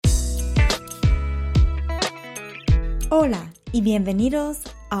Hola y bienvenidos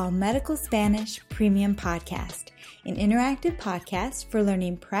al Medical Spanish Premium Podcast, an interactive podcast for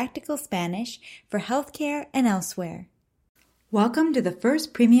learning practical Spanish for healthcare and elsewhere. Welcome to the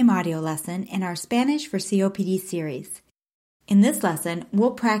first premium audio lesson in our Spanish for COPD series. In this lesson,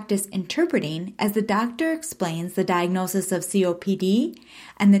 we'll practice interpreting as the doctor explains the diagnosis of COPD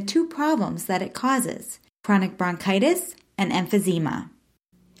and the two problems that it causes, chronic bronchitis and emphysema.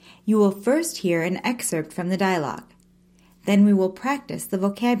 You will first hear an excerpt from the dialogue. Then we will practice the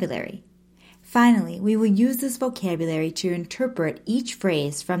vocabulary. Finally, we will use this vocabulary to interpret each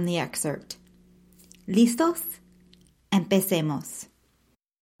phrase from the excerpt. ¿Listos? Empecemos.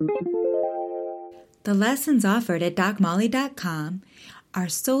 The lessons offered at DocMolly.com are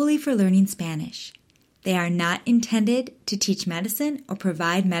solely for learning Spanish. They are not intended to teach medicine or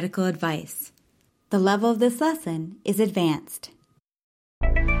provide medical advice. The level of this lesson is advanced.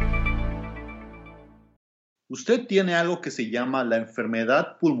 Usted tiene algo que se llama la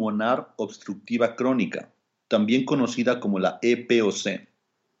enfermedad pulmonar obstructiva crónica, también conocida como la EPOC.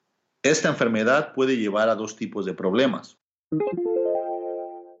 Esta enfermedad puede llevar a dos tipos de problemas.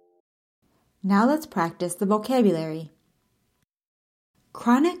 Now let's practice the vocabulary.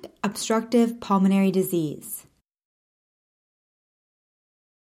 Chronic obstructive pulmonary disease.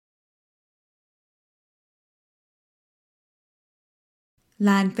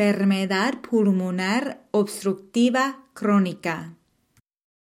 La enfermedad pulmonar obstructiva crónica.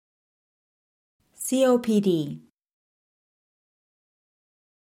 COPD.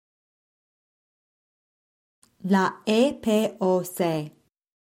 La EPOC.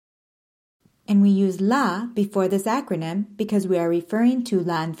 And we use la before this acronym because we are referring to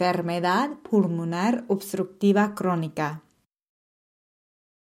la enfermedad pulmonar obstructiva crónica.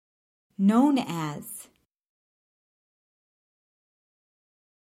 Known as.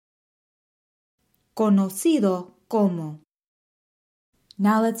 Conocido como.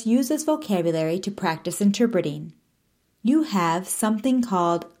 Now let's use this vocabulary to practice interpreting. You have something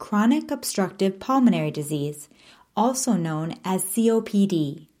called chronic obstructive pulmonary disease, also known as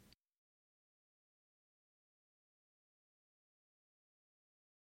COPD.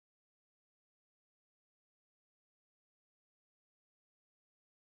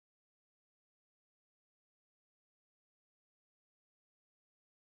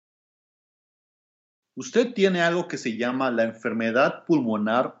 Usted tiene algo que se llama la enfermedad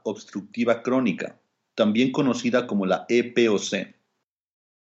pulmonar obstructiva crónica, también conocida como la EPOC.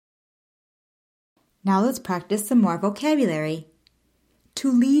 Now let's practice some more vocabulary.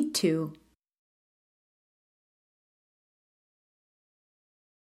 To lead to.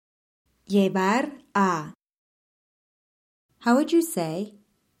 Llevar a. How would you say,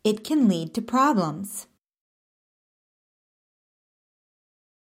 it can lead to problems?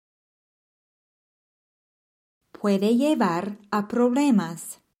 Puede llevar a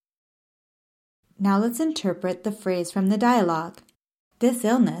problemas. Now let's interpret the phrase from the dialogue. This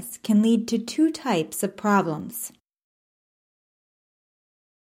illness can lead to two types of problems.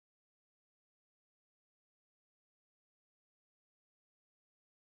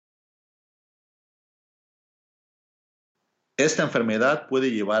 Esta enfermedad puede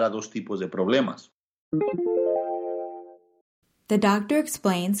llevar a dos tipos de problemas. The doctor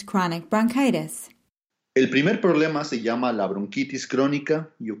explains chronic bronchitis. El primer problema se llama la bronquitis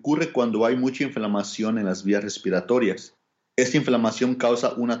crónica y ocurre cuando hay mucha inflamación en las vías respiratorias. Esta inflamación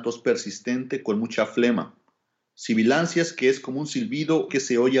causa una tos persistente con mucha flema, sibilancias, que es como un silbido que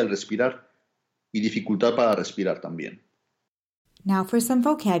se oye al respirar, y dificultad para respirar también. Now for some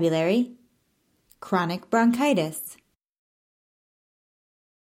vocabulary. Chronic bronchitis.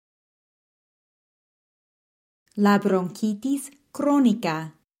 La bronquitis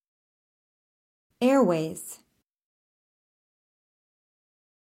crónica. Airways.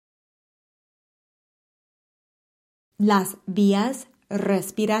 Las vías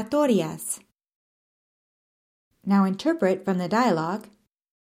respiratorias. Now interpret from the dialogue.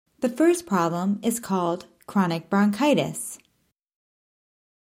 The first problem is called chronic bronchitis.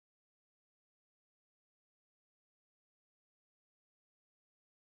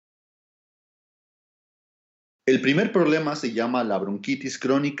 El primer problema se llama la bronquitis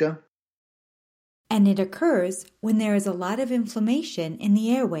crónica. And it occurs when there is a lot of inflammation in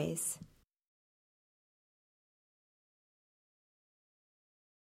the airways.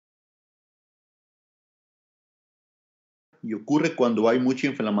 Y ocurre cuando hay mucha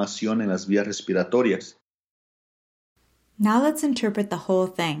inflamación en las vías respiratorias. Now let's interpret the whole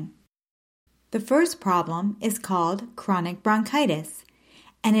thing. The first problem is called chronic bronchitis,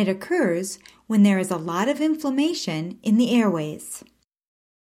 and it occurs when there is a lot of inflammation in the airways.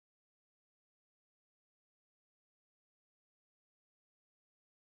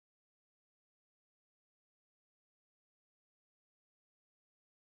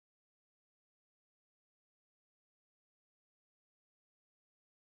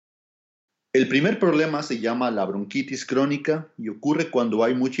 El primer problema se llama la bronquitis crónica y ocurre cuando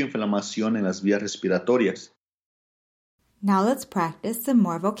hay mucha inflamación en las vías respiratorias. Now let's practice some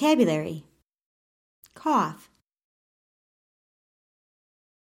more vocabulary. Cough.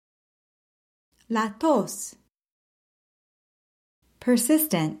 La tos.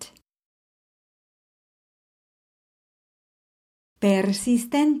 Persistent.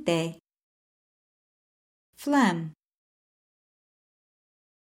 Persistente. Phlegm.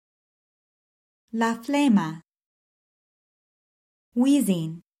 La flema.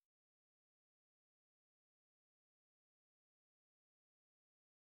 Wheezing.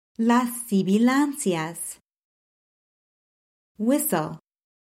 Las sibilancias. Whistle.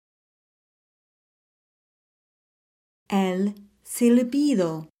 El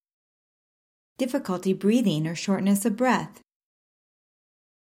silbido. Difficulty breathing or shortness of breath.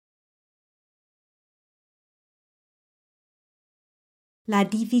 La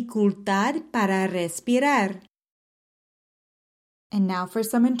dificultad para respirar. And now for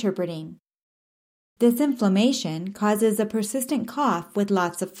some interpreting. This inflammation causes a persistent cough with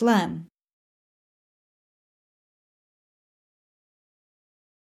lots of phlegm.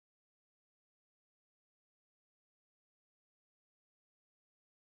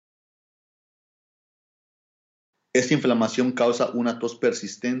 Esta inflamación causa una tos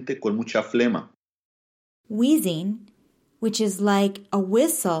persistente con mucha flema. Wheezing, which is like a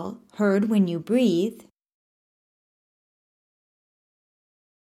whistle heard when you breathe.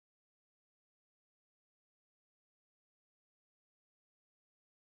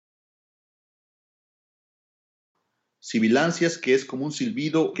 Sibilancias, que es como un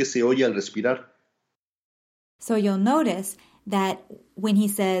silbido que se oye al respirar. So you'll notice that when he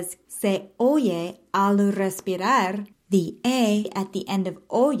says se oye al respirar, the A at the end of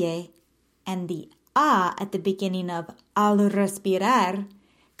oye and the A at the beginning of al respirar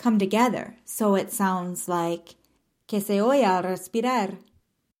come together. So it sounds like que se oye al respirar.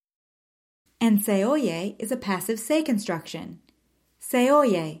 And se oye is a passive say construction. Se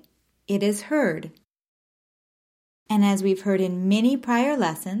oye, it is heard. And as we've heard in many prior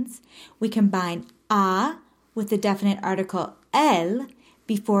lessons, we combine a with the definite article el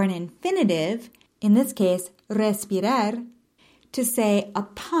before an infinitive, in this case, respirar, to say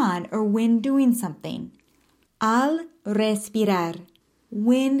upon or when doing something. Al respirar,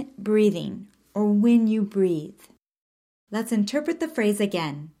 when breathing or when you breathe. Let's interpret the phrase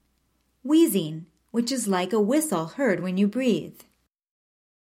again. Wheezing, which is like a whistle heard when you breathe.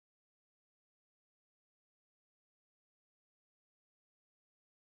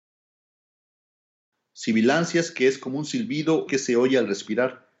 Sibilancias, que es como un silbido que se oye al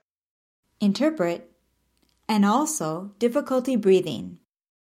respirar. Interpret, and also difficulty breathing.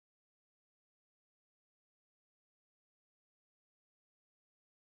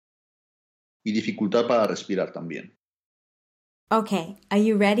 Y dificultad para respirar también. Okay, are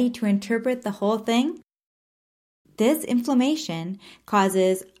you ready to interpret the whole thing? This inflammation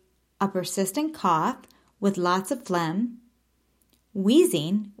causes a persistent cough with lots of phlegm,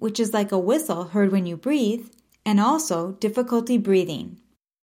 wheezing, which is like a whistle heard when you breathe, and also difficulty breathing.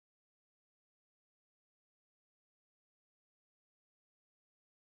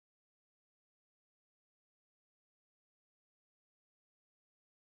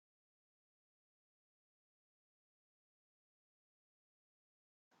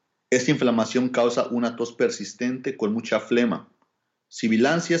 Esta inflamación causa una tos persistente con mucha flema.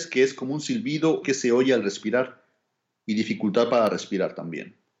 Sibilancias, que es como un silbido que se oye al respirar. Y dificultad para respirar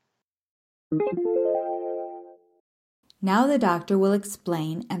también. Now the doctor will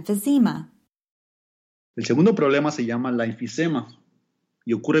explain emphysema. El segundo problema se llama la enfisema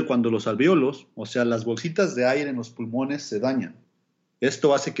y ocurre cuando los alvéolos, o sea, las bolsitas de aire en los pulmones, se dañan.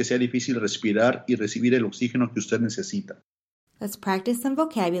 Esto hace que sea difícil respirar y recibir el oxígeno que usted necesita. Let's practice some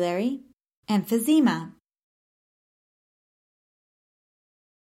vocabulary. Emphysema.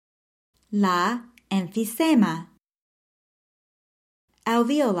 La emphysema.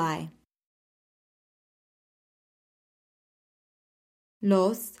 Alveoli.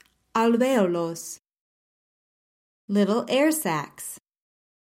 Los alvéolos. Little air sacs.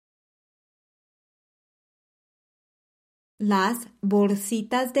 Las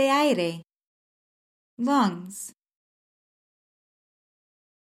bolsitas de aire. Lungs.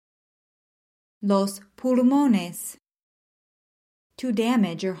 Los pulmones. To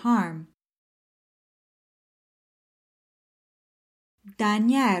damage or harm.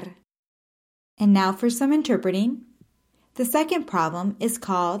 Dañar. And now for some interpreting. The second problem is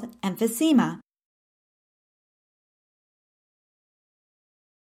called emphysema.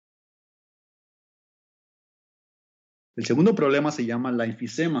 El segundo problema se llama la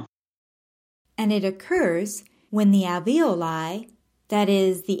enfisema and it occurs when the alveoli, that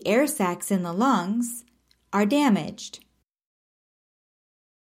is, the air sacs in the lungs, are damaged.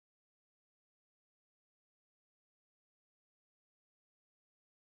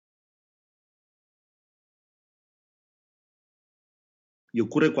 Y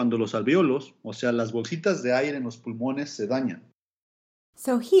ocurre cuando los alvéolos, o sea, las bolsitas de aire en los pulmones, se dañan.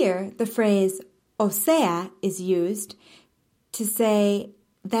 So here, the phrase o sea is used to say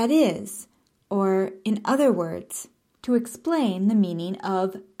that is, or in other words, to explain the meaning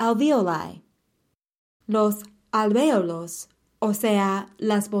of alveoli. Los alvéolos, o sea,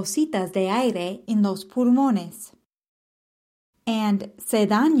 las bolsitas de aire en los pulmones. And se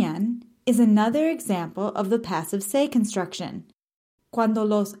dañan is another example of the passive se construction. Cuando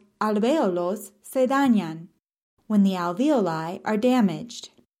los alvéolos se dañan, when the alveoli are damaged.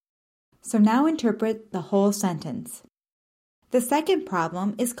 So now interpret the whole sentence. The second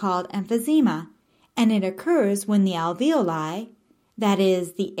problem is called emphysema, and it occurs when the alveoli, that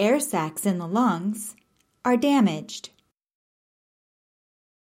is, the air sacs in the lungs, are damaged.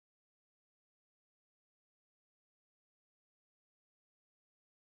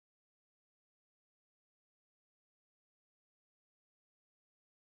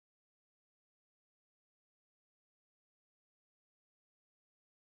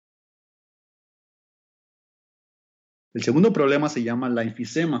 El segundo problema se llama la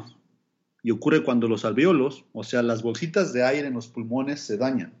enfisema y ocurre cuando los alvéolos, o sea, las bolsitas de aire en los pulmones, se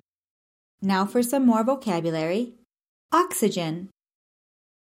dañan. Now for some more vocabulary. Oxygen.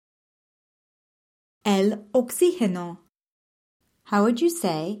 El oxígeno. How would you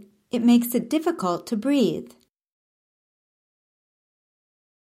say it makes it difficult to breathe?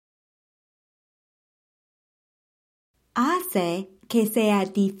 Hace que sea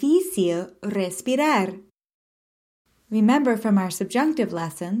difícil respirar. Remember from our subjunctive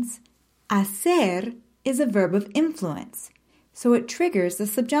lessons, hacer is a verb of influence, so it triggers the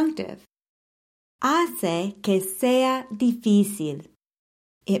subjunctive. Hace que sea difícil.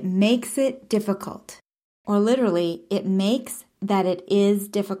 It makes it difficult, or literally, it makes that it is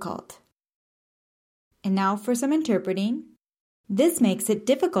difficult. And now for some interpreting. This makes it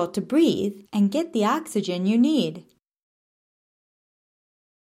difficult to breathe and get the oxygen you need.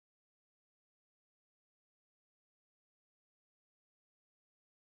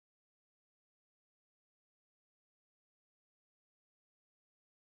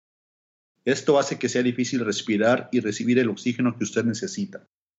 Esto hace que sea difícil respirar y recibir el oxígeno que usted necesita.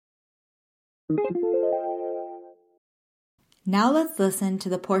 Now let's listen to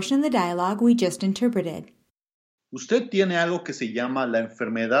the portion of the dialogue we just interpreted. Usted tiene algo que se llama la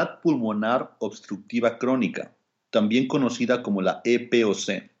enfermedad pulmonar obstructiva crónica, también conocida como la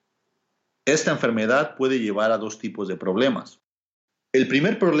EPOC. Esta enfermedad puede llevar a dos tipos de problemas. El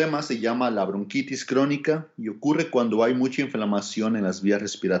primer problema se llama la bronquitis crónica y ocurre cuando hay mucha inflamación en las vías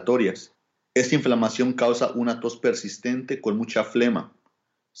respiratorias. Esta inflamación causa una tos persistente con mucha flema,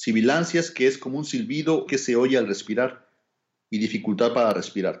 sibilancias, que es como un silbido que se oye al respirar, y dificultad para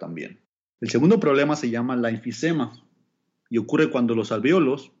respirar también. El segundo problema se llama la enfisema y ocurre cuando los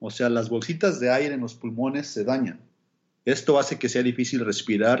alvéolos, o sea, las bolsitas de aire en los pulmones, se dañan. Esto hace que sea difícil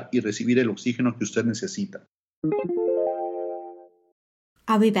respirar y recibir el oxígeno que usted necesita.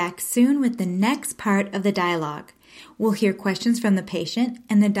 I'll be back soon with the next part of the dialogue. We'll hear questions from the patient,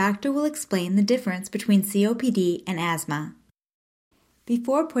 and the doctor will explain the difference between COPD and asthma.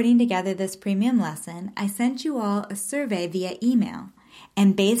 Before putting together this premium lesson, I sent you all a survey via email.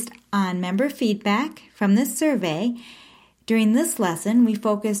 And based on member feedback from this survey, during this lesson, we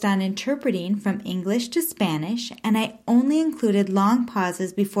focused on interpreting from English to Spanish, and I only included long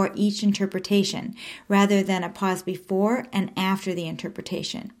pauses before each interpretation, rather than a pause before and after the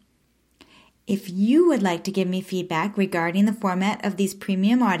interpretation. If you would like to give me feedback regarding the format of these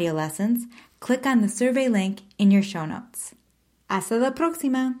premium audio lessons, click on the survey link in your show notes. Hasta la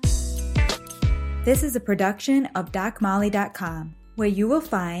próxima! This is a production of DocMolly.com, where you will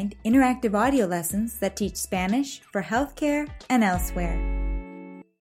find interactive audio lessons that teach Spanish for healthcare and elsewhere.